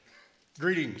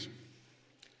Greetings.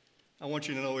 I want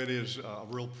you to know it is a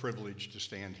real privilege to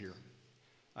stand here.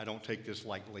 I don't take this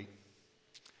lightly.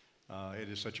 It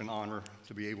is such an honor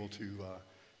to be able to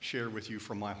share with you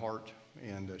from my heart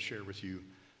and share with you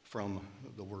from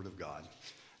the Word of God.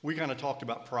 We kind of talked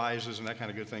about prizes and that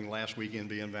kind of good thing last weekend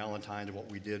being Valentine's and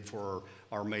what we did for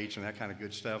our mates and that kind of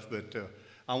good stuff, but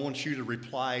I want you to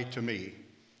reply to me.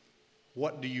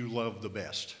 What do you love the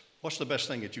best? What's the best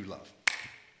thing that you love?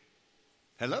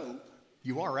 Hello?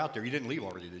 You are out there. You didn't leave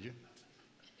already, did you?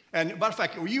 And matter of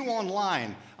fact, you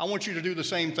online, I want you to do the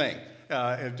same thing.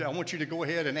 I want you to go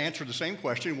ahead and answer the same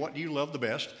question, what do you love the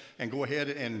best? And go ahead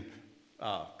and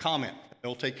comment.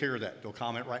 They'll take care of that. They'll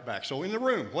comment right back. So in the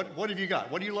room, what have you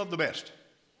got? What do you love the best?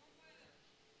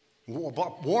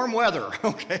 Warm weather,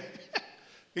 okay.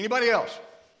 Anybody else?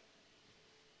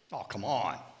 Oh, come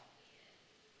on.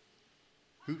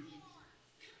 Who?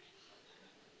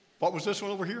 What was this one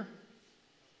over here?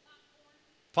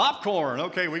 Popcorn.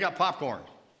 Okay, we got popcorn.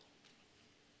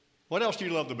 What else do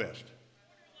you love the best?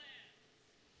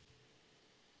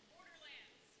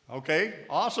 Borderlands. Okay,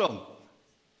 awesome.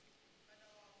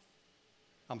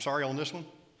 I'm sorry on this one?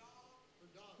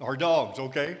 Our dogs,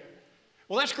 okay.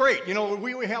 Well, that's great. You know,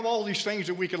 we have all these things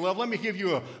that we can love. Let me give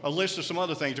you a list of some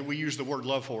other things that we use the word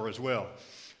love for as well.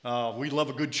 We love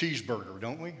a good cheeseburger,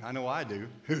 don't we? I know I do.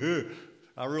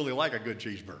 I really like a good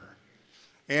cheeseburger.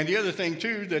 And the other thing,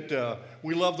 too, that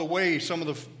we love the way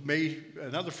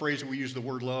another phrase that we use the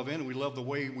word love in, we love the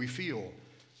way we feel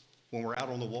when we're out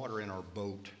on the water in our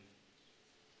boat.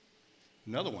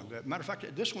 Another one, matter of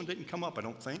fact, this one didn't come up, I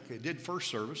don't think. It did first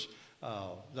service, that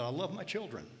I love my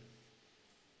children.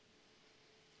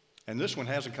 And this one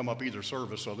hasn't come up either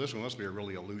service, so this one must be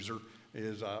really a loser,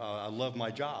 is I love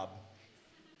my job.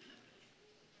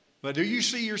 But do you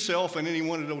see yourself in any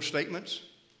one of those statements?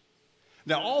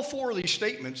 Now, all four of these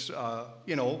statements,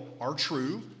 are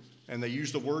true, and they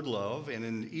use the word love, and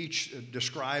in each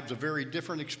describes a very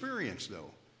different experience, though.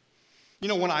 You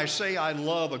know, when I say I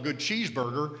love a good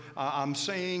cheeseburger, I'm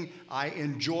saying I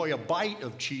enjoy a bite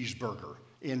of cheeseburger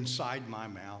inside my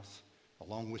mouth,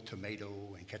 along with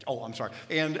tomato and ketchup. Oh, I'm sorry.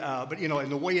 And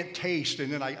the way it tastes,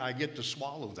 and then I get to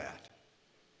swallow that.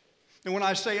 And when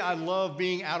I say I love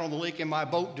being out on the lake in my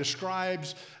boat,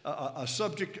 describes a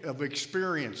subject of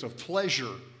experience, of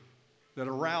pleasure that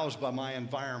aroused by my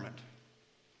environment.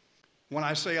 When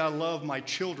I say I love my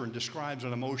children, describes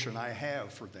an emotion I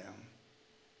have for them.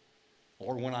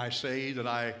 Or when I say that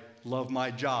I love my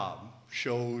job,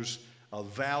 shows a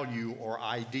value or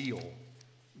ideal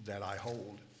that I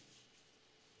hold.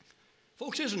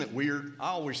 Folks, isn't it weird? I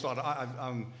always thought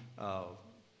I'm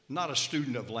not a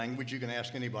student of language. You can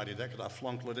ask anybody that because I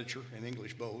flunked literature and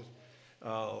English both.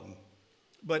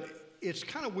 But it's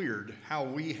kind of weird how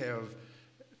we have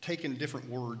taken different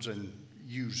words and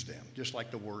used them, just like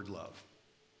the word love.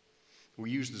 We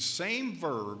use the same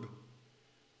verb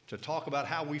to talk about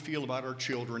how we feel about our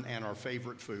children and our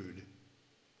favorite food.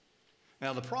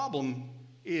 Now, the problem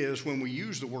is when we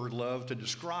use the word love to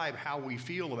describe how we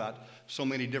feel about so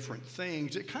many different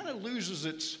things, it kind of loses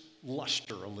its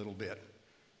luster a little bit.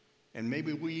 And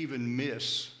maybe we even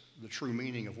miss the true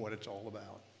meaning of what it's all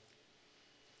about.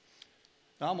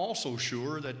 Now, I'm also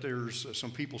sure that there's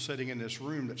some people sitting in this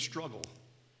room that struggle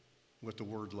with the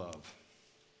word love.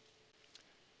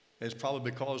 It's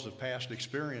probably because of past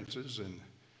experiences, and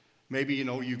maybe,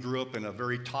 you grew up in a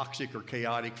very toxic or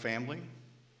chaotic family.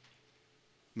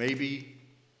 Maybe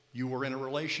you were in a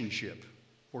relationship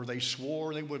where they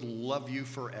swore they would love you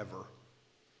forever,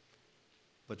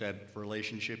 but that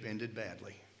relationship ended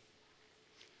badly.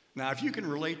 Now, if you can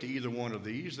relate to either one of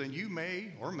these, then you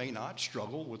may or may not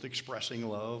struggle with expressing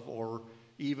love or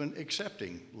even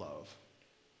accepting love.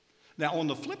 Now, on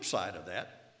the flip side of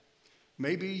that,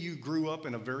 maybe you grew up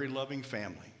in a very loving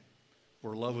family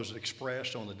where love is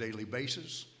expressed on a daily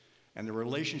basis, and the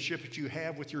relationship that you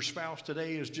have with your spouse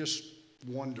today is just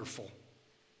wonderful.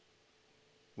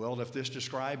 Well, if this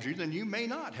describes you, then you may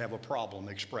not have a problem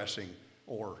expressing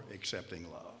or accepting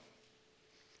love.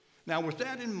 Now, with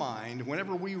that in mind,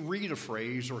 whenever we read a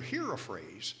phrase or hear a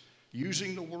phrase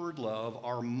using the word love,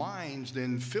 our minds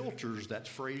then filters that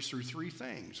phrase through three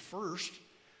things. First,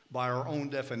 by our own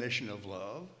definition of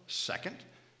love. Second,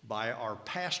 by our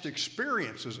past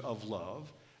experiences of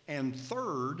love. And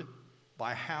third,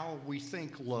 by how we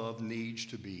think love needs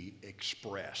to be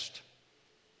expressed.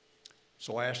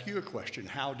 So I ask you a question.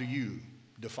 How do you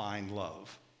define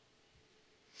love?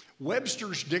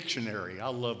 Webster's Dictionary, I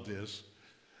love this.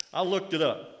 I looked it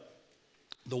up.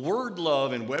 The word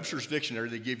love in Webster's Dictionary,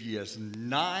 they give you as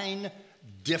 9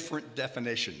 different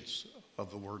definitions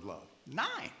of the word love. 9.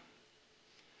 I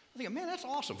think, man, that's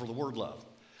awesome for the word love.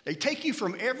 They take you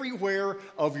from everywhere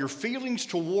of your feelings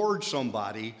toward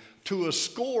somebody to a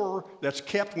score that's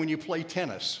kept when you play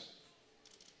tennis.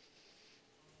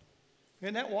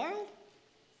 Isn't that wild?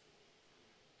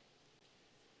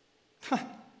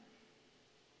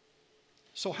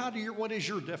 So what is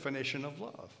your definition of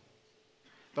love?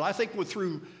 But I think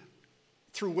through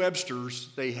Webster's,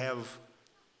 they have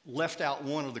left out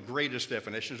one of the greatest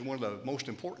definitions, one of the most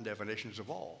important definitions of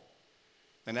all.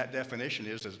 And that definition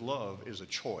is that love is a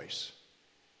choice.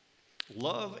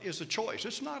 Love is a choice.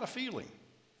 It's not a feeling.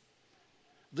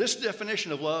 This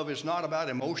definition of love is not about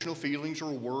emotional feelings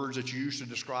or words that you use to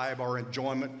describe our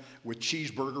enjoyment with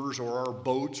cheeseburgers or our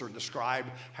boats or describe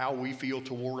how we feel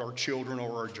toward our children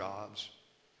or our jobs.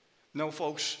 No,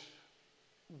 folks,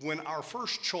 when our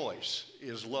first choice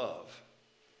is love,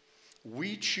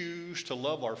 we choose to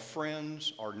love our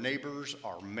friends, our neighbors,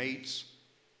 our mates,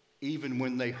 even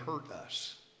when they hurt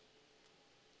us.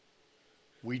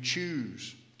 We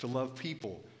choose to love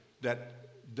people that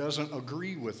doesn't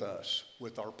agree with us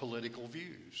with our political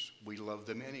views. We love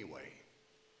them anyway.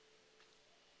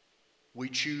 We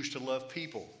choose to love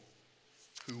people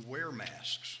who wear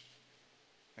masks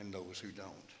and those who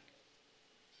don't.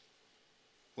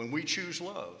 When we choose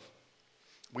love,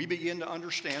 we begin to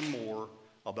understand more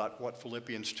about what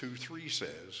Philippians 2:3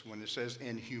 says when it says,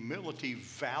 in humility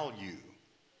value.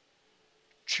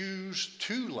 Choose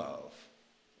to love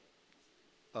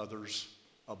others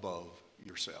above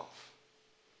yourself.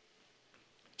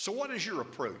 So what is your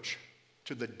approach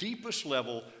to the deepest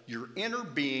level, your inner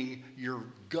being, your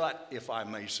gut, if I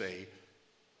may say?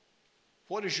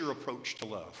 What is your approach to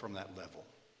love from that level?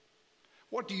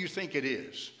 What do you think it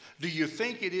is? Do you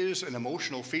think it is an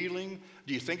emotional feeling?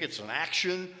 Do you think it's an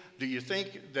action? Do you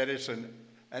think that it's an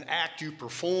act you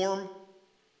perform?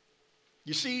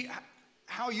 You see,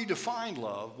 how you define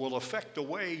love will affect the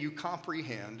way you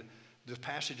comprehend the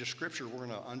passage of Scripture we're going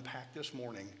to unpack this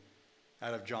morning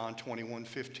out of John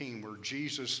 21:15, where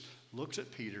Jesus looks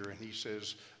at Peter and he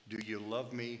says, do you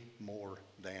love me more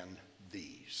than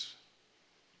these?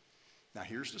 Now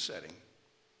here's the setting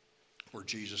where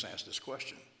Jesus asked this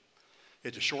question.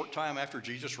 It's a short time after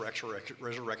Jesus'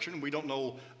 resurrection. We don't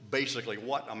know basically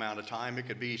what amount of time. It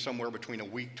could be somewhere between a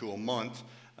week to a month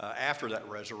after that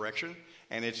resurrection.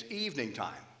 And it's evening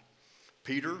time.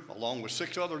 Peter, along with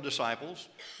 6 other disciples,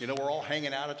 we're all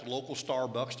hanging out at the local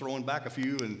Starbucks, throwing back a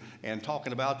few and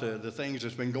talking about the things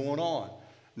that's been going on.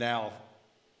 Now,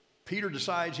 Peter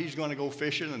decides he's going to go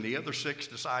fishing, and the other 6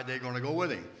 decide they're going to go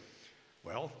with him.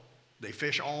 Well, they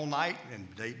fish all night,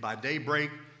 and by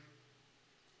daybreak,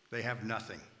 they have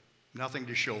nothing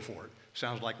to show for it.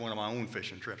 Sounds like one of my own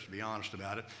fishing trips, to be honest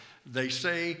about it. They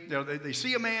say, they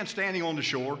see a man standing on the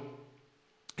shore.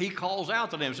 He calls out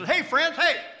to them and says, hey, friends,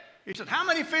 hey. He said, how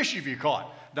many fish have you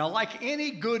caught? Now, like any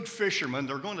good fisherman,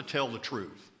 they're going to tell the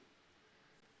truth.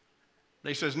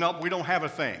 They says, nope, we don't have a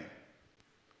thing.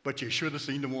 But you should have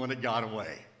seen the one that got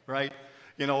away, right?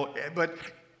 But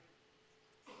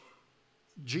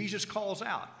Jesus calls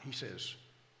out. He says,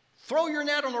 throw your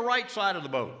net on the right side of the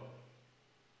boat.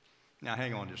 Now,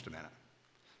 hang on just a minute.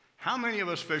 How many of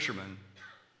us fishermen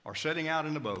are sitting out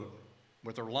in the boat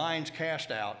with their lines cast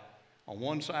out on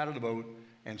one side of the boat,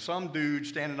 and some dude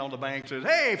standing on the bank says,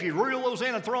 hey, if you reel those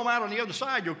in and throw them out on the other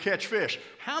side, you'll catch fish.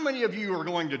 How many of you are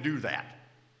going to do that?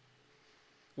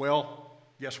 Well,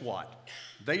 guess what?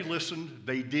 They listened,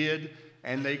 they did,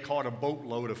 and they caught a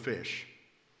boatload of fish,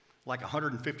 like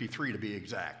 153 to be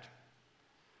exact.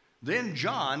 Then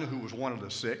John, who was one of the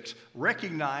 6,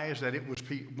 recognized that it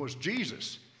was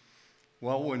Jesus.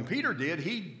 Well, when Peter did,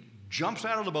 he jumps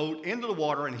out of the boat into the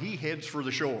water and he heads for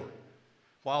the shore,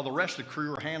 while the rest of the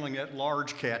crew are handling that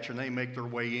large catch and they make their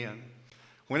way in.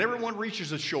 When everyone reaches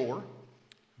the shore,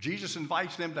 Jesus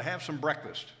invites them to have some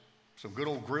breakfast, some good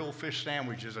old grilled fish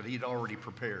sandwiches that he'd already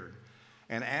prepared.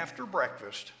 And after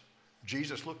breakfast,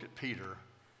 Jesus looked at Peter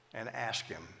and asked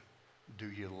him, do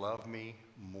you love me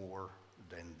more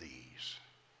than these?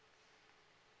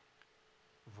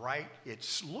 Right? It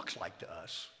looks like to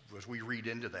us, as we read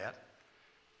into that,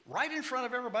 right in front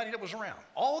of everybody that was around,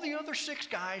 all the other 6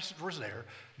 guys that was there,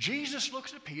 Jesus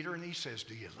looks at Peter and he says,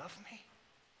 do you love me?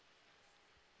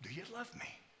 Do you love me?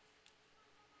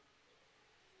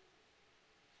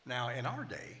 Now, in our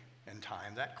day and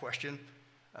time, that question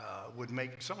would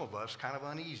make some of us kind of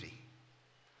uneasy.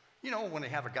 When they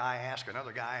have a guy ask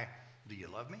another guy, do you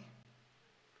love me?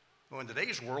 Well, in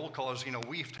today's world, because,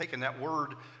 we've taken that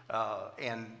word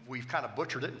and we've kind of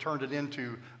butchered it and turned it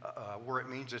into where it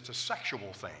means it's a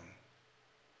sexual thing.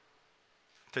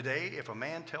 Today, if a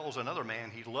man tells another man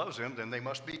he loves him, then they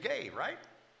must be gay, right?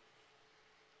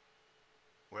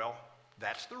 Well,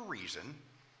 that's the reason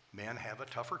Men have a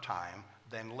tougher time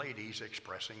than ladies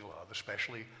expressing love,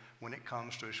 especially when it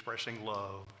comes to expressing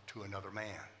love to another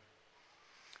man.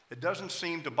 It doesn't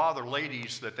seem to bother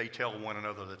ladies that they tell one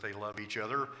another that they love each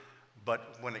other,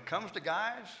 but when it comes to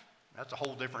guys, that's a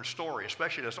whole different story,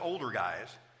 especially us older guys.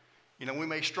 You know, we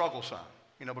may struggle some,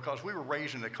 you know, because we were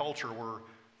raised in a culture where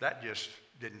that just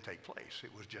didn't take place.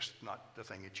 It was just not the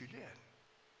thing that you did.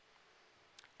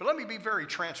 But let me be very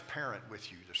transparent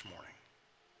with you this morning.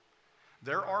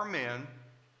 There are men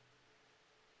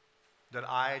that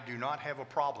I do not have a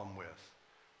problem with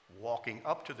walking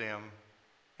up to them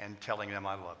and telling them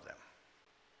I love them.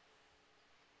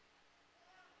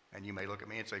 And you may look at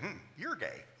me and say, you're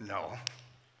gay. No.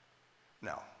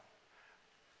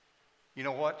 You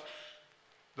know what?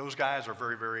 Those guys are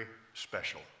very, very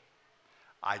special.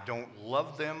 I don't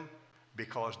love them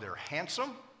because they're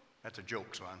handsome. That's a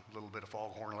joke, son. A little bit of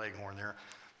foghorn leghorn there.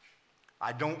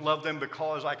 I don't love them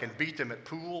because I can beat them at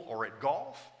pool or at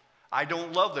golf. I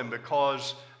don't love them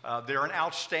because they're an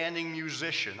outstanding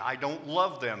musician. I don't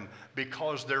love them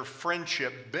because their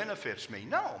friendship benefits me.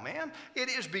 No, man. It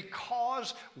is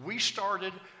because we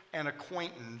started an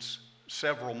acquaintance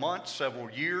several months, several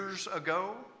years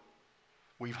ago.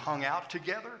 We've hung out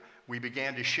together. We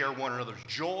began to share one another's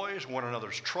joys, one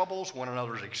another's troubles, one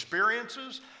another's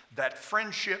experiences. That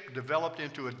friendship developed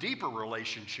into a deeper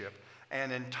relationship,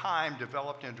 and in time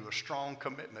developed into a strong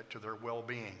commitment to their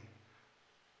well-being.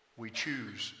 We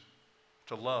choose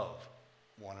to love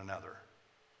one another.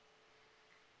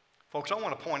 Folks, I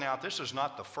want to point out this is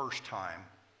not the first time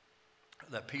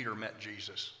that Peter met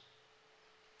Jesus.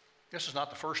 This is not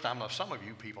the first time. Some of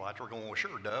you people out there are going, well,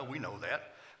 sure, duh, we know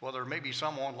that. Well, there may be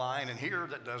some online and here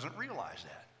that doesn't realize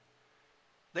that.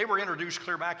 They were introduced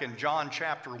clear back in John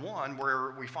chapter 1,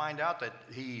 where we find out that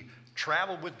he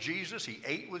traveled with Jesus, he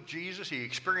ate with Jesus, he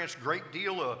experienced a great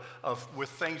deal with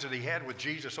things that he had with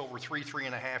Jesus over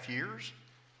 3.5 years.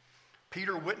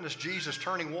 Peter witnessed Jesus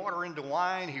turning water into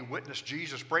wine. He witnessed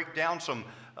Jesus break down some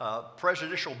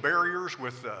prejudicial barriers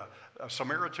with a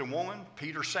Samaritan woman.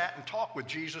 Peter sat and talked with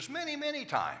Jesus many, many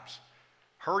times.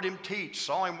 Heard him teach,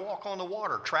 saw him walk on the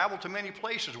water, traveled to many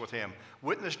places with him,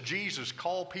 witnessed Jesus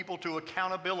call people to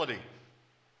accountability.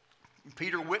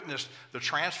 Peter witnessed the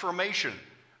transformation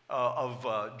of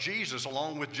Jesus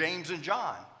along with James and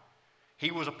John.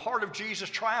 He was a part of Jesus'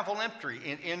 triumphal entry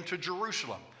into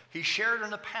Jerusalem. He shared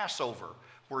in the Passover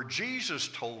where Jesus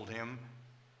told him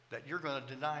that you're going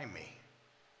to deny me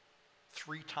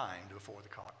 3 times before the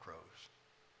cock crows.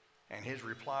 And his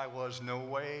reply was, no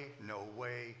way, no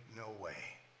way, no way.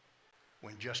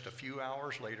 When just a few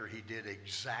hours later, he did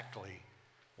exactly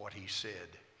what he said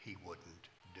he wouldn't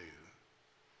do.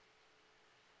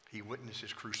 He witnessed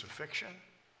his crucifixion.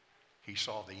 He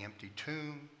saw the empty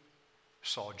tomb,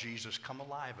 saw Jesus come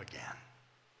alive again.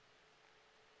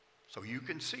 So you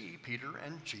can see Peter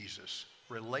and Jesus'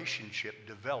 relationship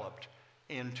developed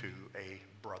into a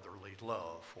brotherly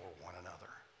love for one another.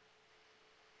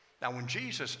 Now, when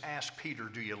Jesus asked Peter,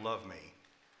 do you love me?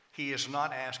 He is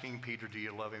not asking Peter, do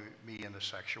you love me in a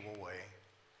sexual way?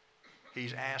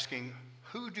 He's asking,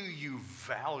 who do you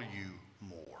value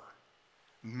more,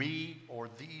 me or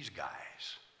these guys?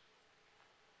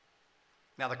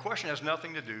 Now, the question has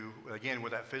nothing to do, again,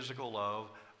 with that physical love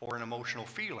or an emotional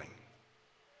feeling.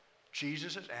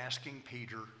 Jesus is asking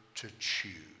Peter to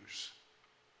choose.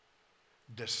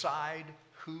 Decide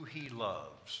who he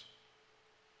loves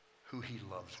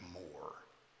more,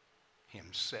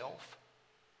 himself,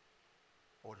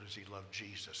 or does he love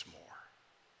Jesus more?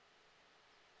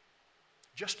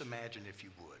 Just imagine, if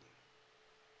you would,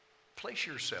 place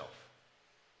yourself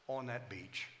on that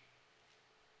beach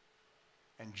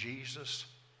and Jesus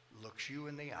looks you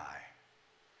in the eye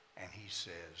and he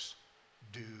says,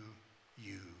 do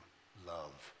you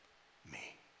love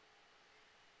me?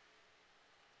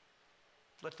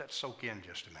 Let that soak in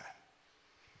just a minute.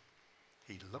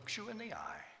 He looks you in the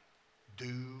eye.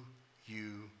 Do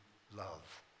you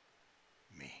love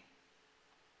me?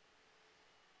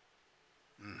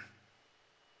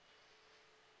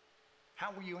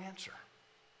 How will you answer?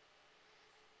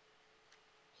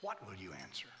 What will you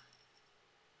answer?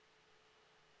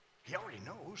 He already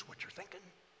knows what you're thinking.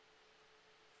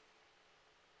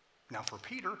 Now for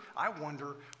Peter, I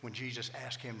wonder when Jesus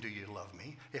asked him, do you love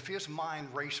me? If his mind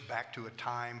raced back to a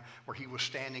time where he was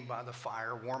standing by the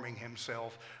fire, warming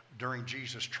himself during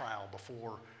Jesus' trial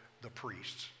before the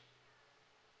priests.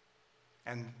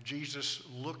 And Jesus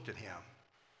looked at him,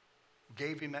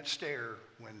 gave him that stare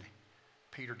when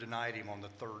Peter denied him on the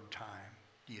 3rd time.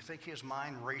 Do you think his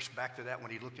mind raced back to that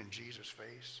when he looked in Jesus'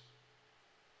 face?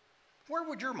 Where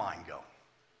would your mind go?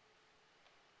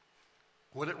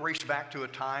 Would it race back to a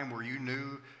time where you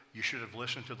knew you should have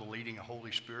listened to the leading of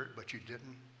Holy Spirit, but you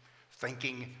didn't,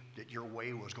 thinking that your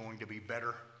way was going to be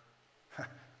better?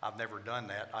 I've never done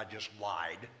that. I just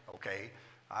lied, okay?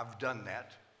 I've done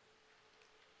that.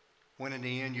 When in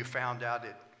the end you found out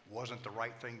it wasn't the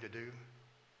right thing to do.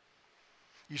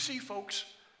 You see, folks,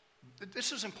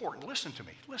 this is important. Listen to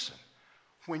me. Listen.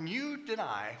 When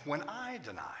I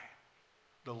deny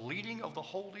the leading of the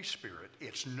Holy Spirit,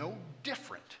 it's no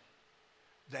different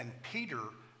than Peter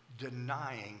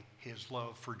denying his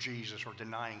love for Jesus or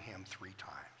denying him 3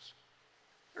 times.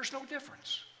 There's no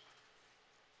difference.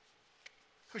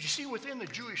 Because you see, within the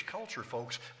Jewish culture,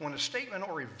 folks, when a statement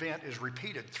or event is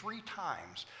repeated 3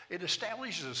 times, it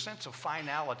establishes a sense of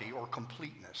finality or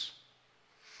completeness.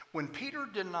 When Peter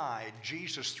denied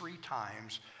Jesus 3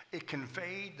 times, it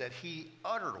conveyed that he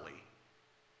utterly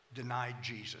denied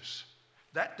Jesus.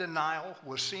 That denial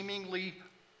was seemingly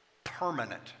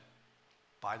permanent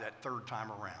by that 3rd time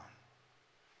around.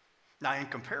 Now, in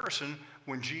comparison,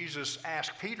 when Jesus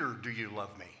asked Peter, "Do you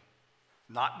love me?"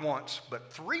 Not once,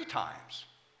 but 3 times,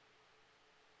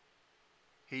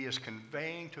 he is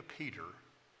conveying to Peter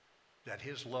that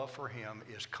his love for him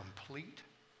is complete,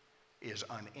 is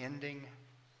unending,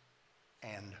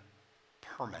 and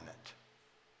permanent.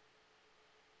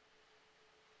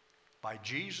 By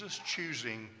Jesus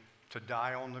choosing to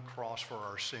die on the cross for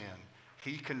our sin,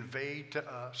 he conveyed to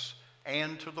us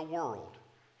and to the world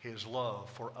his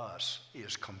love for us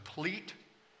is complete,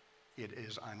 it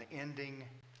is unending,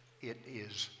 it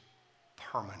is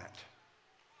permanent.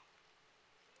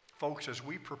 Folks, as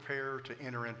we prepare to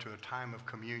enter into a time of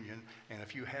communion, and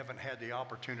if you haven't had the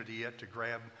opportunity yet to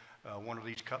grab one of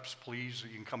these cups, please,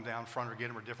 you can come down front or get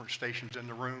them at different stations in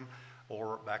the room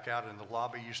or back out in the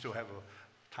lobby. You still have a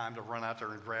time to run out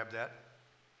there and grab that.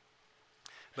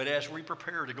 But as we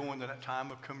prepare to go into that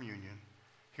time of communion,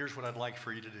 here's what I'd like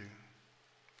for you to do.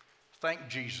 Thank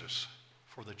Jesus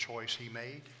for the choice he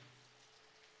made,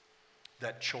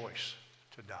 that choice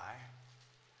to die.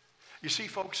 You see,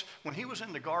 folks, when he was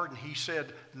in the garden, he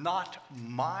said, "Not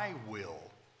my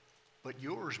will, but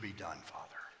yours be done, Father."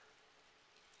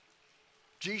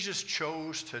 Jesus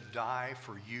chose to die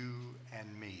for you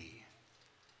and me.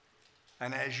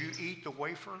 And as you eat the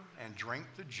wafer and drink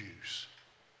the juice,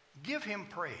 give him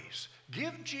praise.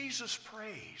 Give Jesus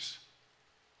praise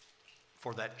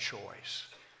for that choice.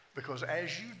 Because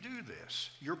as you do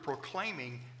this, you're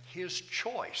proclaiming his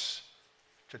choice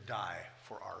to die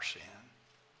for our sin.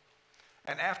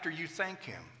 And after you thank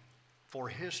him for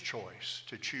his choice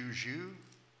to choose you,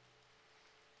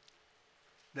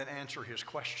 then answer his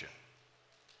question.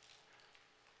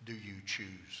 Do you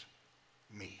choose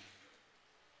me?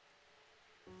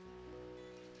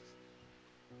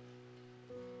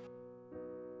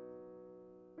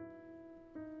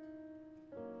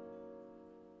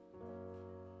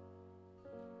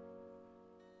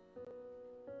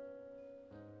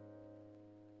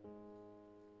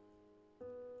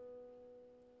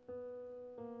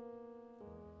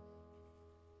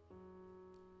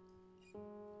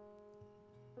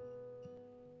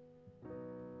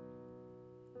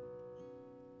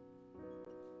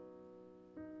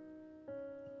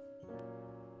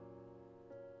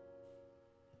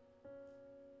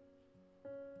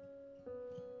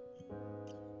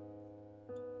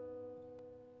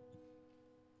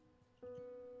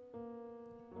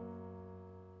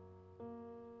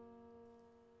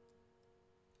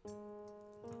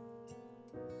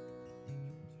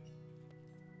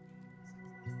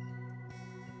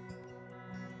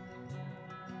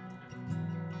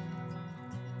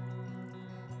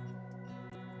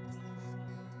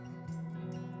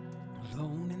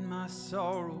 Alone in my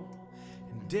sorrow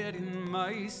and dead in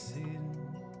my sin,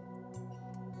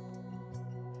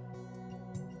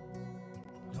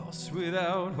 lost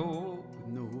without hope,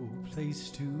 with no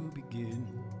place to begin.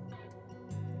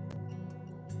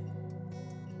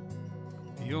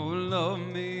 Your love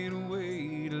made a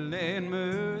way to let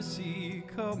mercy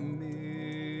come in.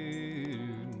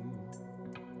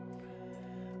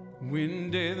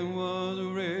 When death was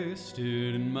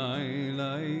arrested and my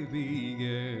life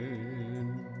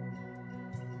began,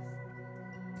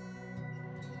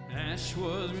 ash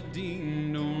was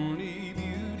redeemed, only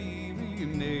beauty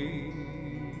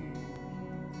remained.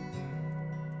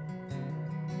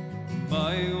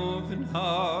 My orphan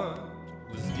heart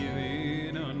was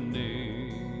given a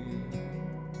name.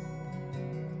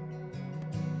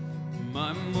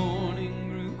 My mourning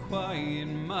grew quiet,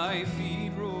 my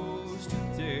feet rose to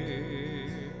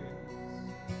dance.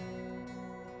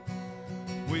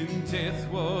 When death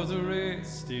was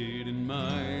arrested and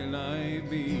my life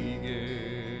began.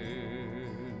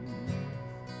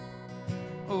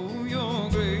 Oh, your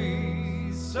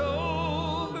grace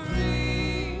over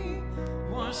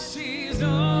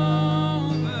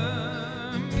over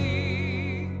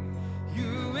me.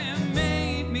 You have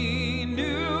made me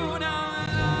new. Now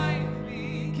life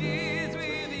begins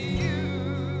with you.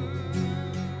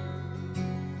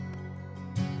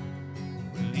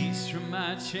 Released from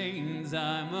my chains,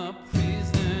 I'm a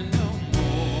prisoner no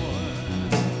more.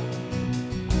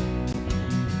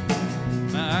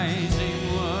 My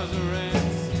name was a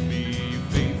ransom me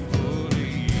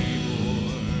faithfully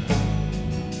bore.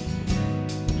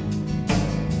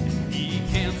 He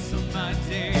canceled my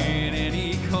debt and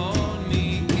he called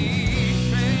me his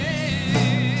friend.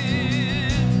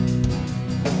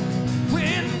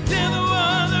 When death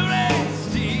was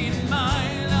arrested, my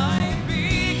life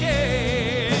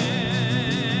began.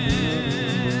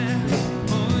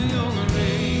 Oh, your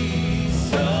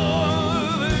grace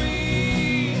over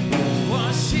me,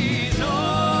 washes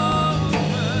over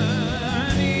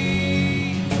me.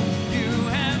 You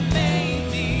have made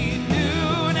me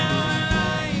new. Now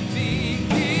life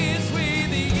begins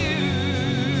with you.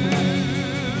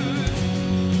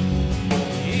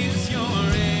 Is your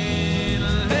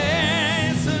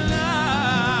endless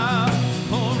love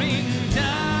pouring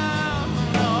down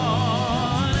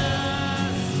on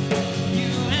us?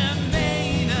 You have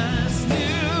made us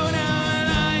new. Now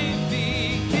life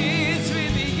begins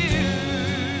with you.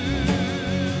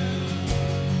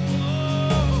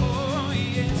 Oh,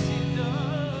 yes, it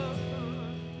does.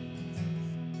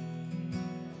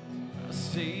 Our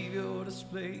Savior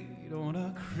displayed on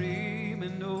a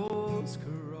criminal's cross.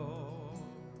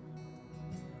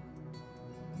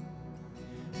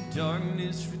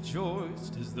 Darkness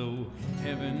rejoiced as though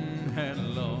heaven had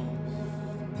lost.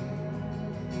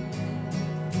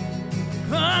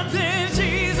 But then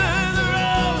Jesus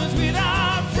rose with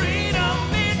our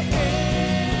freedom in hand.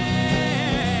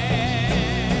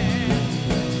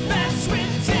 That's when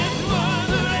death was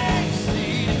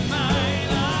arrested and my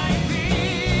life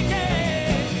began.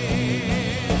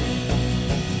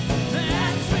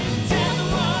 That's when death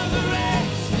was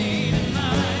arrested and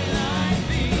my life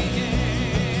began.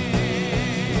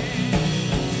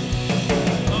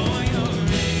 Oh, your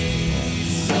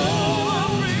grace so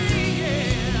free,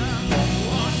 yeah,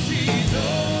 washes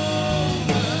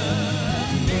over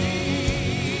me.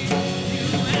 You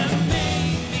have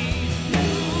made me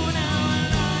new. Now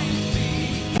life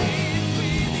begins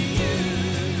with you.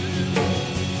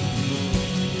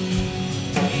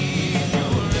 Is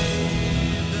your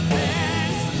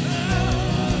endless love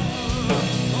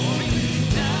pouring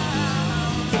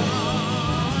down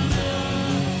on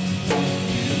us?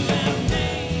 You have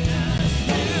made us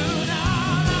new. Now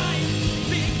life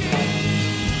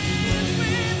begins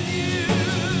with you.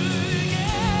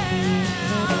 Yeah,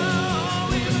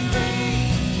 we're free,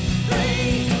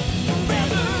 free,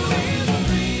 forever we're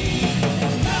free.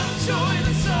 Come join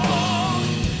us all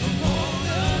for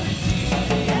the redeemed.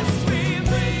 Yes, we're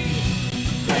free,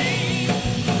 free,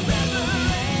 forever,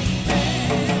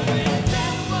 amen. When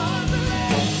death was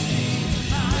arrested,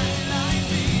 my life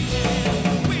began.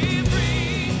 We're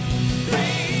free,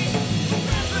 free,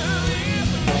 forever we're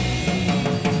free.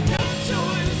 Come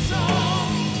join us all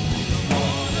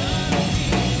for the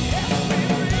redeemed. Yes,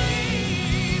 we're free,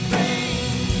 free,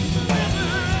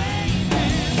 forever,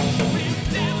 amen. When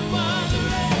death was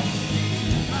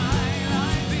arrested, my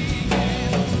life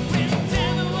began. When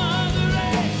death was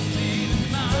arrested,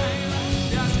 my life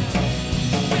began.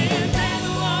 When death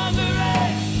was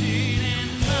arrested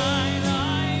and my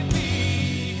life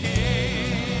began.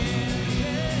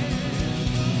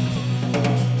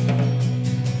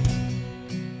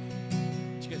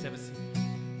 Did you guys have a seat?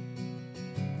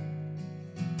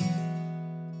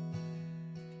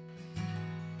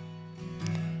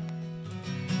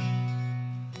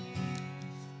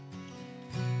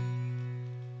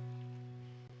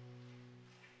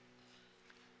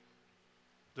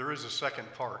 There is a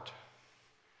second part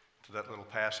to that little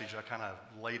passage. I kind of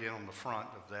laid in on the front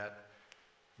of that,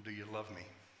 do you love me?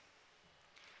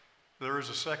 There is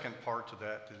a second part to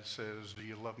that that says, do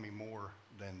you love me more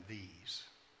than these?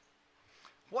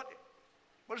 What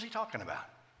is he talking about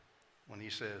when he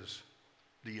says,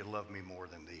 do you love me more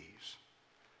than these?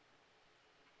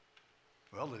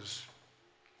 Well, is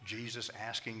Jesus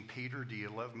asking Peter, do you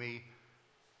love me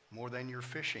more than your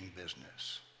fishing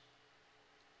business?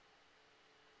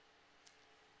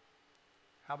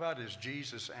 How about is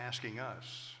Jesus asking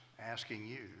us, asking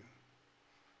you,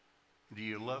 do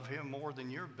you love him more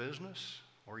than your business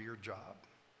or your job?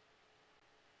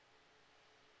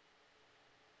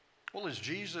 Well, is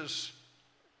Jesus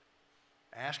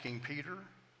asking Peter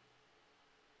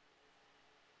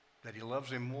that he loves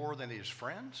him more than his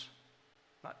friends?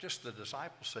 Not just the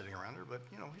disciples sitting around there, but,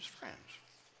 his friends.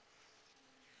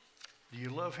 Do you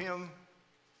love him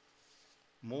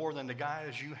more than the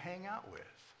guys you hang out with?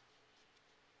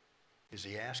 Is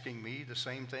he asking me the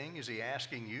same thing? Is he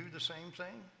asking you the same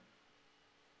thing?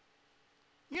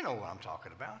 You know what I'm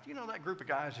talking about. You know that group of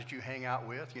guys that you hang out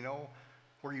with, you know,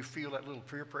 where you feel that little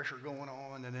peer pressure going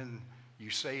on, and then you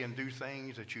say and do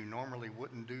things that you normally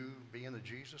wouldn't do being a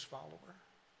Jesus follower?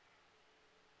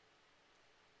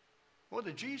 Well,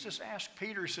 did Jesus ask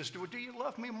Peter, he says, do you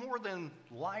love me more than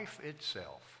life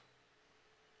itself?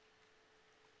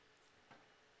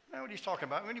 Now, what he's talking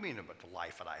about, what do you mean about the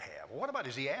life that I have? Well, what about,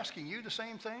 is he asking you the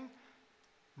same thing?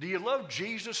 Do you love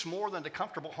Jesus more than the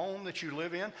comfortable home that you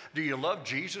live in? Do you love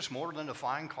Jesus more than the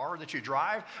fine car that you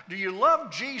drive? Do you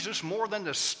love Jesus more than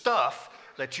the stuff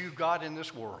that you've got in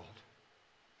this world?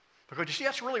 Because you see,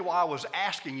 that's really why I was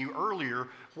asking you earlier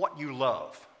what you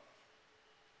love.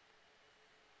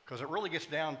 Because it really gets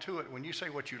down to it. When you say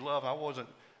what you love,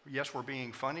 yes, we're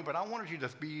being funny, but I wanted you to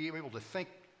be able to think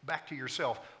back to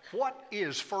yourself. What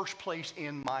is first place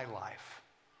in my life?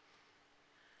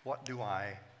 What do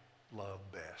I love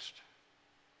best?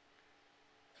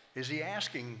 Is he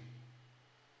asking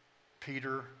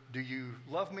Peter, do you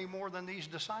love me more than these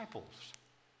disciples?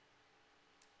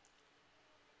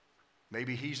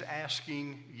 Maybe he's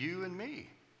asking you and me.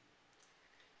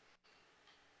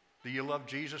 Do you love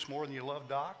Jesus more than you love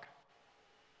Doc?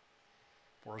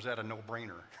 Or is that a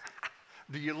no-brainer?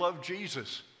 Do you love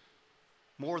Jesus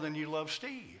more than you love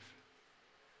Steve?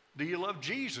 Do you love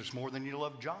Jesus more than you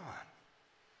love John?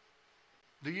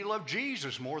 Do you love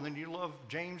Jesus more than you love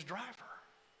James Driver?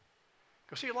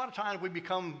 Because see, a lot of times we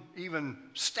become even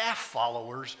staff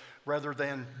followers rather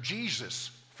than Jesus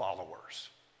followers.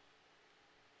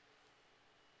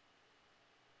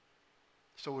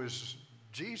 So is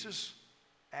Jesus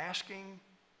asking,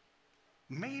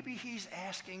 maybe he's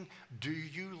asking, do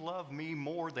you love me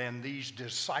more than these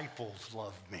disciples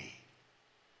love me?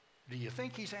 Do you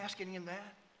think he's asking him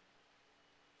that?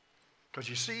 Because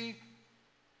you see,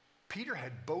 Peter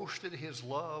had boasted his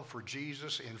love for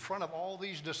Jesus in front of all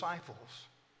these disciples.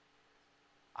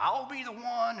 I'll be the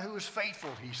one who is faithful,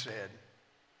 he said.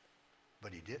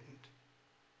 But he didn't.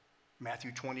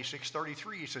 Matthew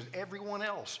 26:33, he says, everyone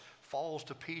else falls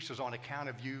to pieces on account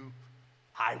of you.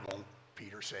 I won't,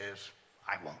 Peter says.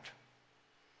 I won't.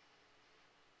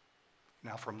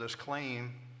 Now, from this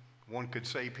claim, one could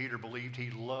say Peter believed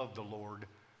he loved the Lord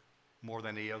more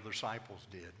than the other disciples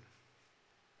did.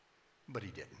 But he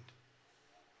didn't.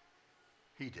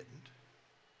 He didn't.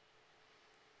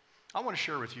 I want to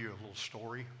share with you a little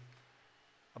story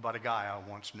about a guy I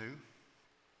once knew.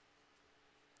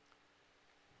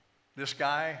 This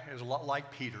guy is a lot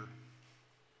like Peter.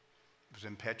 He was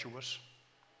impetuous,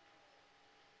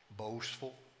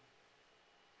 boastful,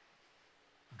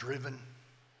 driven,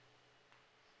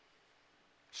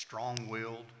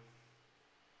 strong-willed,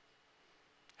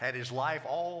 had his life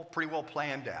all pretty well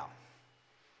planned out.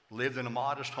 Lived in a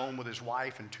modest home with his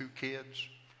wife and 2 kids,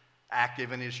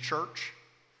 active in his church.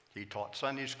 He taught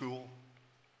Sunday school.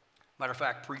 Matter of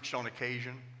fact, preached on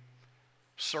occasion,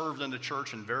 served in the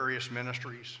church in various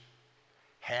ministries,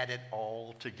 had it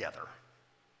all together.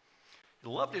 He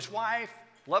loved his wife,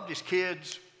 loved his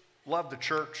kids, loved the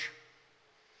church,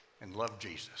 and loved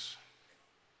Jesus.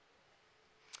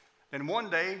 Then one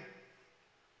day,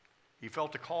 he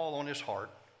felt a call on his heart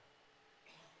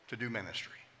to do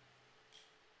ministry.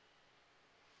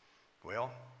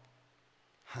 Well,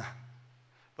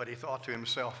 but he thought to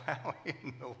himself, how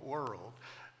in the world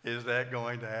is that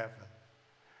going to happen?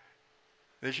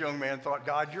 This young man thought,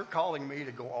 God, you're calling me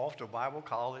to go off to Bible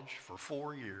college for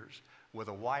 4 years with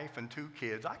a wife and 2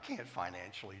 kids. I can't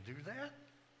financially do that.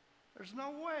 There's no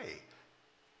way.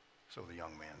 So the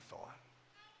young man thought.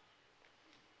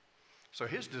 So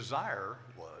his desire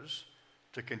was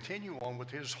to continue on with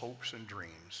his hopes and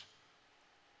dreams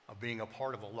of being a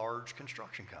part of a large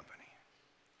construction company.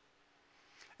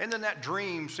 And then that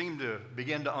dream seemed to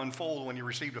begin to unfold when he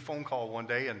received a phone call one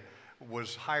day and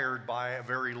was hired by a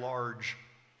very large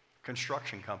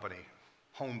construction company,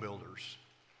 home builders.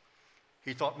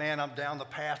 He thought, man, I'm down the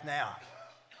path now.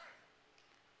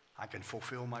 I can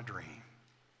fulfill my dream.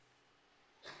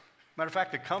 Matter of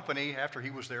fact, the company, after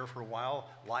he was there for a while,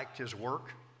 liked his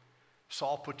work,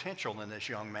 saw potential in this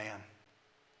young man.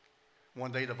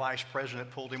 One day, the vice president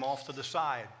pulled him off to the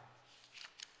side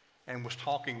and was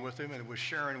talking with him and was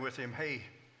sharing with him, hey,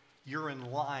 you're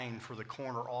in line for the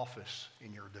corner office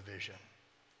in your division.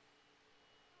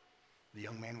 The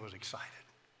young man was excited.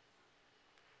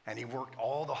 And he worked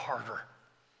all the harder.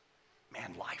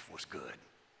 Man, life was good.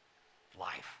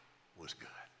 Life was good.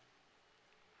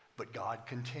 But God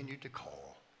continued to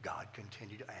call. God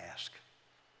continued to ask,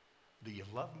 do you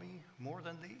love me more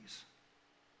than these?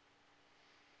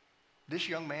 This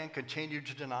young man continued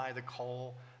to deny the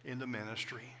call in the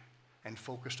ministry and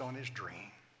focused on his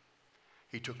dream.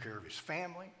 He took care of his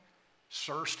family,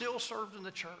 still served in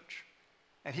the church,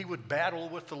 and he would battle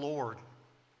with the Lord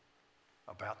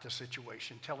about the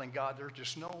situation, telling God there's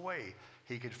just no way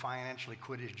he could financially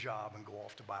quit his job and go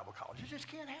off to Bible college. It just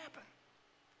can't happen.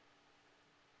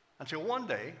 Until one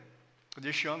day,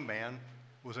 this young man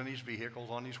was in his vehicle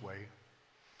on his way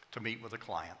to meet with a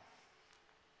client.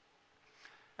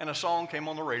 And a song came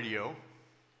on the radio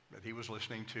that he was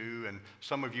listening to, and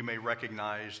some of you may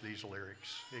recognize these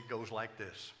lyrics. It goes like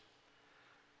this.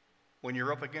 When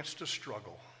you're up against a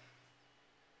struggle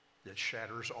that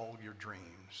shatters all your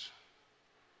dreams,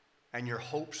 and your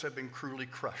hopes have been cruelly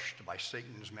crushed by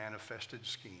Satan's manifested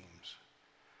schemes,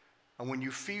 and when you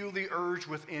feel the urge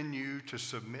within you to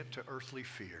submit to earthly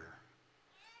fear,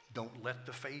 don't let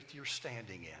the faith you're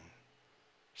standing in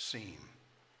seem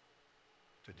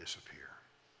to disappear.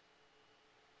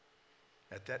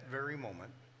 At that very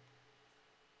moment,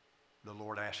 the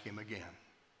Lord asked him again,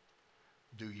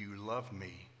 do you love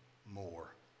me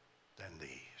more than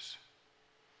these?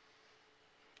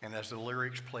 And as the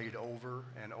lyrics played over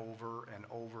and over and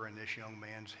over in this young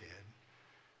man's head,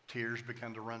 tears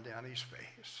began to run down his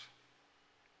face.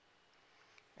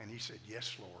 And he said,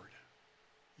 yes, Lord.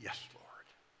 Yes, Lord.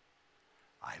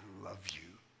 I love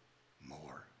you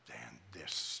more than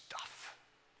this stuff.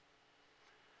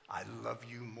 I love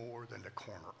you more than the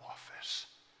corner office.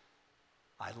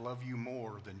 I love you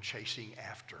more than chasing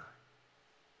after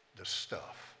the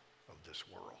stuff of this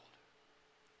world.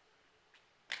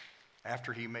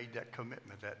 After he made that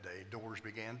commitment that day, doors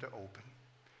began to open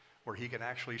where he could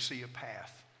actually see a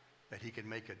path that he could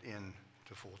make it into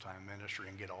full-time ministry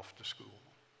and get off to school.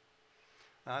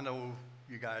 I know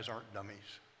you guys aren't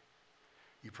dummies.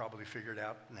 You probably figured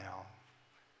out now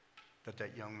that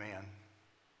that young man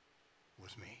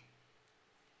was me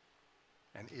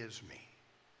and is me.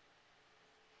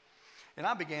 And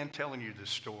I began telling you this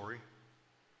story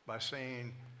by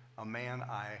saying a man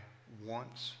I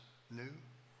once knew,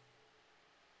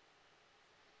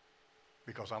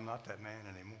 because I'm not that man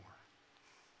anymore.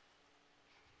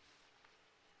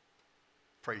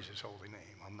 Praise his holy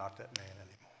name. I'm not that man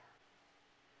anymore.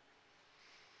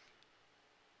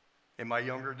 In my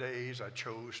younger days, I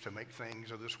chose to make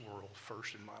things of this world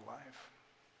first in my life.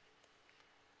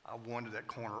 I wanted that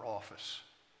corner office.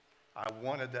 I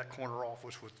wanted that corner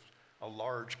office with a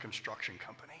large construction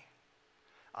company.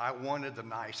 I wanted the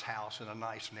nice house in a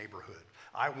nice neighborhood.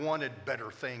 I wanted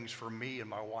better things for me and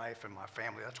my wife and my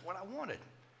family. That's what I wanted,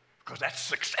 because that's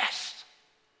success.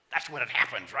 That's when it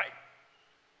happens, right?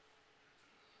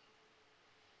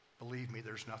 Believe me,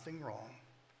 there's nothing wrong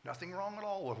at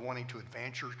all with wanting to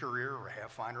advance your career or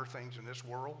have finer things in this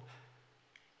world.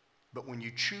 But when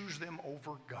you choose them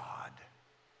over God,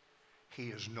 he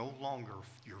is no longer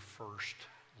your first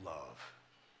love.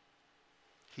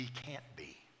 He can't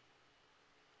be,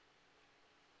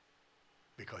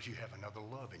 because you have another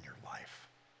love in your life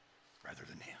rather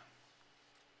than him.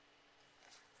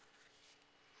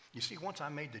 You see, once I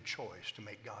made the choice to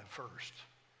make God first,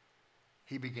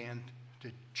 he began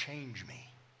to change me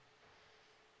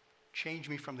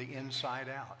from the inside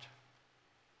out.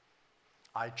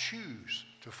 I choose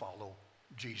to follow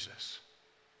Jesus.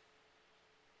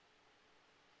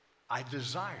 I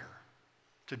desire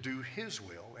to do his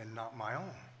will and not my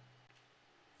own.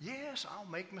 Yes, I'll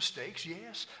make mistakes.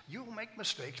 Yes, you'll make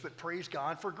mistakes, but praise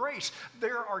God for grace.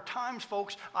 There are times,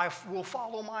 folks, I will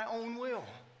follow my own will.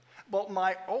 But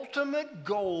my ultimate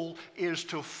goal is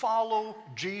to follow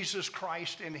Jesus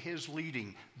Christ in his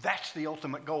leading. That's the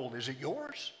ultimate goal. Is it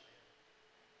yours?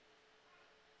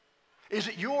 Is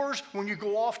it yours when you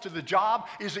go off to the job?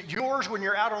 Is it yours when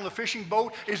you're out on the fishing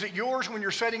boat? Is it yours when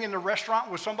you're sitting in the restaurant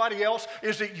with somebody else?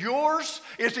 Is it yours?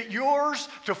 Is it yours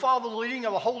to follow the leading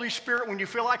of the Holy Spirit when you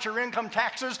fill out your income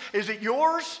taxes? Is it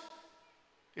yours?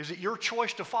 Is it your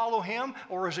choice to follow him,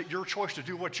 or is it your choice to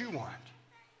do what you want?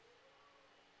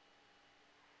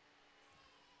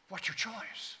 What's your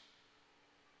choice?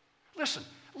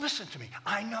 Listen to me.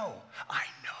 I know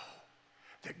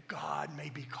that God may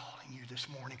be calling you this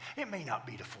morning. It may not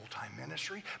be to full-time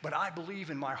ministry, but I believe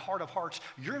in my heart of hearts,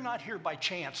 you're not here by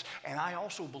chance, and I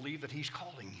also believe that he's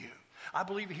calling you. I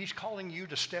believe he's calling you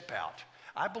to step out.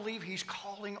 I believe he's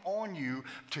calling on you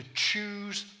to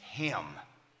choose him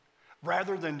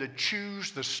rather than to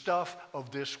choose the stuff of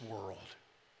this world.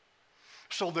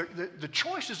 So the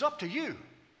choice is up to you.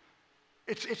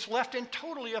 It's left in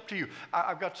totally up to you.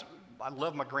 I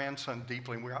love my grandson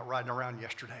deeply, and we were out riding around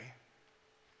yesterday.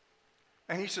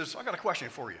 And he says, I got a question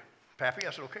for you, Pappy.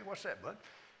 I said, okay, what's that, bud?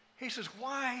 He says,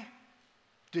 why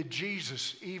Did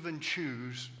Jesus even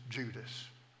choose Judas?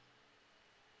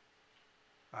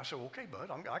 I said, okay, bud,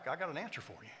 I got an answer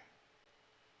for you.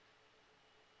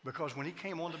 Because when he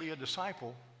came on to be a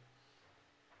disciple,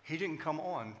 he didn't come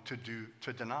on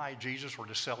to deny Jesus or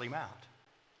to sell him out.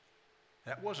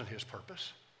 That wasn't his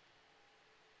purpose.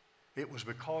 It was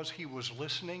because he was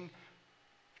listening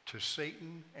to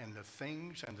Satan and the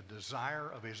things and the desire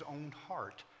of his own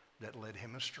heart that led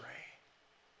him astray.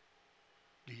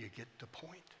 Do you get the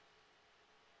point?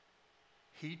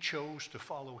 He chose to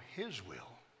follow his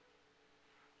will.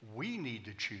 We need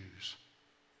to choose.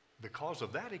 Because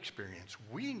of that experience,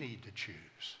 we need to choose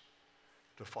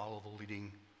to follow the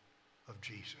leading of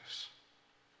Jesus.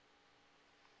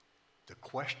 The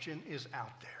question is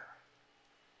out there.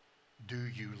 Do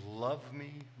you love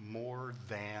me more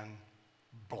than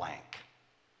blank?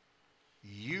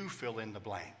 You fill in the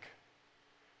blank.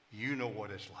 You know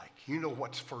what it's like. You know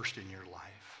what's first in your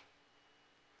life.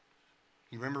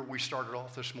 You remember we started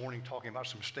off this morning talking about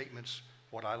some statements,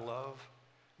 what I love?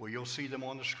 Well, you'll see them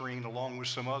on the screen along with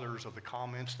some others of the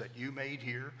comments that you made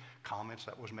here, comments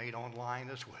that was made online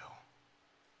as well.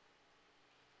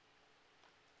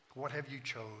 What have you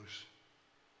chose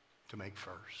to make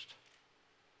first?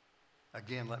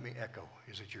 Again, let me echo,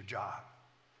 is it your job?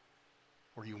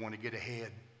 Or you want to get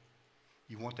ahead?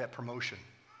 You want that promotion?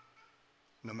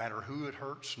 No matter who it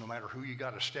hurts, no matter who you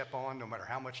got to step on, no matter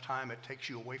how much time it takes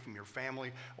you away from your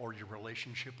family or your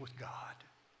relationship with God.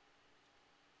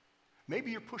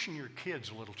 Maybe you're pushing your kids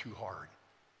a little too hard.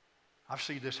 I've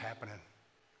seen this happening.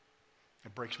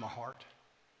 It breaks my heart.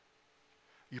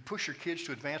 You push your kids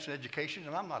to advance in education,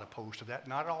 and I'm not opposed to that,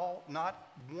 not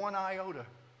one iota.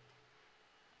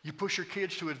 You push your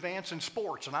kids to advance in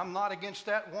sports, and I'm not against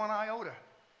that one iota.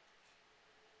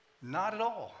 Not at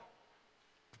all.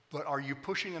 But are you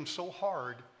pushing them so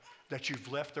hard that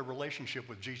you've left their relationship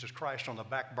with Jesus Christ on the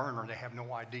back burner and they have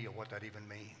no idea what that even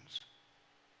means?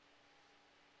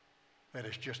 That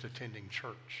is just attending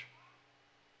church.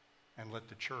 And let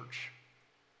the church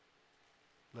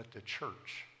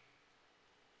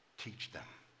teach them.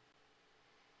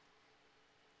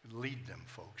 Lead them,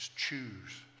 folks.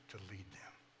 Choose to lead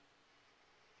them.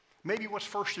 Maybe what's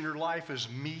first in your life is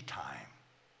me time.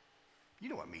 You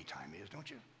know what me time is, don't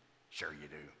you? Sure you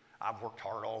do. I've worked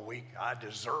hard all week. I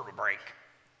deserve a break.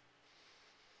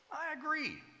 I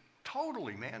agree.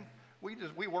 Totally, man.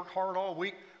 We work hard all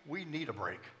week. We need a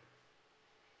break.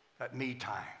 That me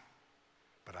time.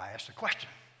 But I ask the question,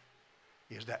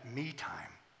 is that me time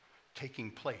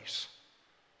taking place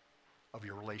of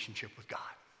your relationship with God?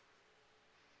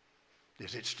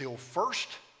 Is it still first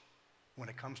when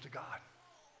it comes to God?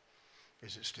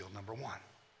 Is it still number one?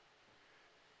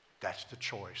 That's the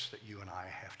choice that you and I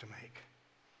have to make.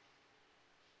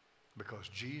 Because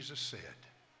Jesus said,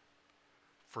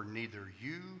 for neither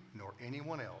you nor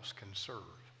anyone else can serve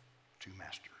two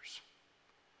masters.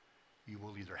 You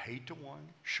will either hate to one,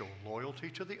 show loyalty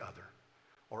to the other,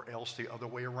 or else the other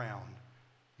way around.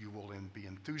 You will then be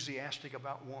enthusiastic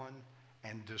about one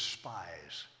and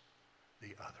despise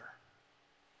the other.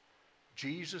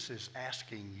 Jesus is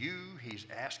asking you, he's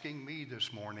asking me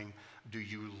this morning, do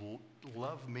you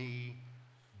love me?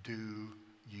 Do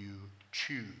you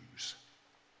choose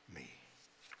me?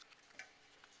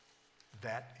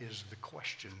 That is the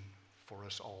question for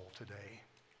us all today.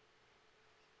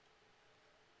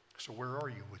 So where are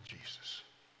you with Jesus?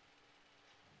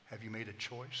 Have you made a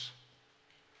choice?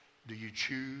 Do you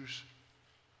choose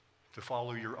to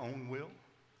follow your own will?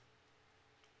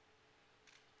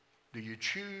 Do you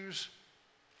choose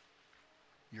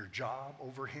your job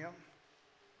over him?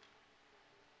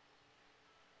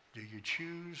 Do you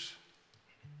choose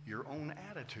your own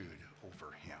attitude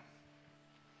over him?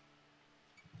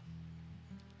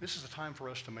 This is the time for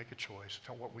us to make a choice. It's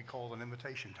what we call an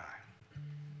invitation time.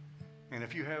 And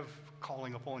if you have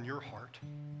calling upon your heart,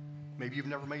 maybe you've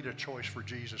never made a choice for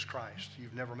Jesus Christ.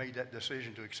 You've never made that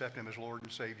decision to accept him as Lord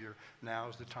and Savior. Now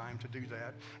is the time to do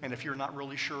that. And if you're not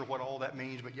really sure what all that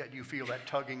means, but yet you feel that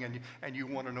tugging and you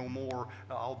want to know more,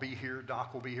 I'll be here.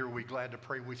 Doc will be here. We'll be glad to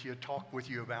pray with you, talk with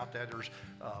you about that. There's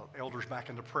elders back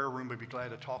in the prayer room. We'd be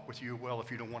glad to talk with you. Well,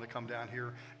 if you don't want to come down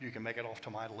here, you can make it off to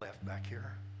my left back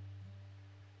here.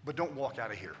 But don't walk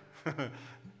out of here.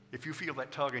 If you feel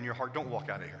that tug in your heart, don't walk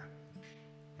out of here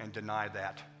and deny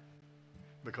that,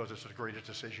 because it's the greatest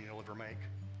decision you'll ever make.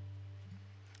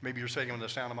 Maybe you're sitting on the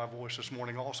sound of my voice this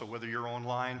morning also, whether you're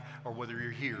online or whether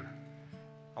you're here.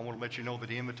 I want to let you know that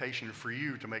the invitation for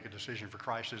you to make a decision for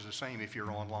Christ is the same if you're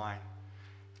online.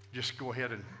 Just go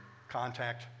ahead and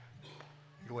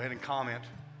go ahead and comment,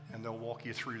 and they'll walk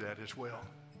you through that as well.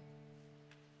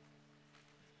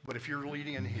 But if you're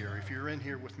leading in here, if you're in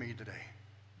here with me today,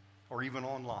 or even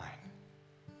online,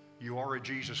 you are a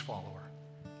Jesus follower,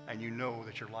 and you know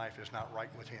that your life is not right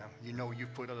with him. You know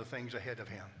you've put other things ahead of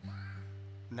him.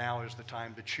 Now is the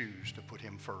time to choose to put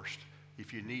him first.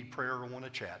 If you need prayer or want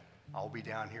to chat, I'll be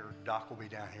down here. Doc will be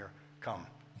down here. Come,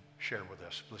 share with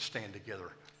us. Let's stand together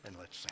and let's sing.